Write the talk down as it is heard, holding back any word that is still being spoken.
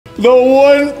The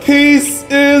One Piece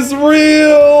is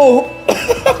real!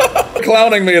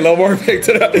 Clowning me, Lamar picked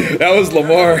it up. That was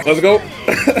Lamar. Let's go.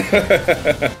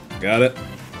 Got it.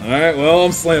 Alright, well,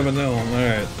 I'm slamming now.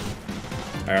 Alright.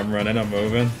 Alright, I'm running, I'm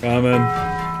moving. Coming.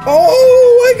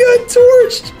 Oh, I got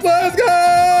torched! Let's go!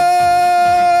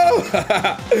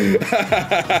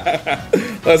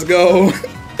 Let's go.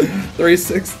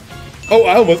 3-6. Oh,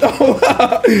 I almost.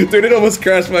 Oh, dude, it almost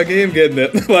crashed my game getting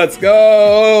it. Let's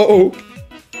go!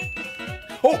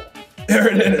 Oh,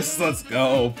 there it is. Let's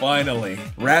go, finally.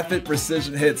 Rapid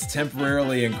precision hits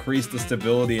temporarily increase the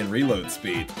stability and reload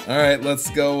speed. All right, let's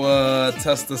go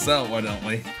test this out, why don't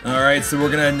we? All right, so we're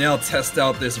gonna now test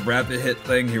out this rapid hit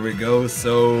thing. Here we go.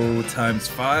 So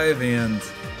 ×5 and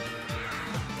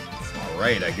all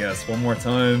right, I guess one more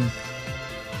time.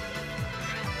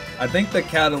 I think the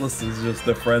catalyst is just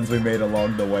the friends we made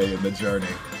along the way in the journey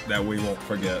that we won't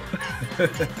forget.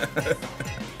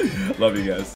 Love you guys.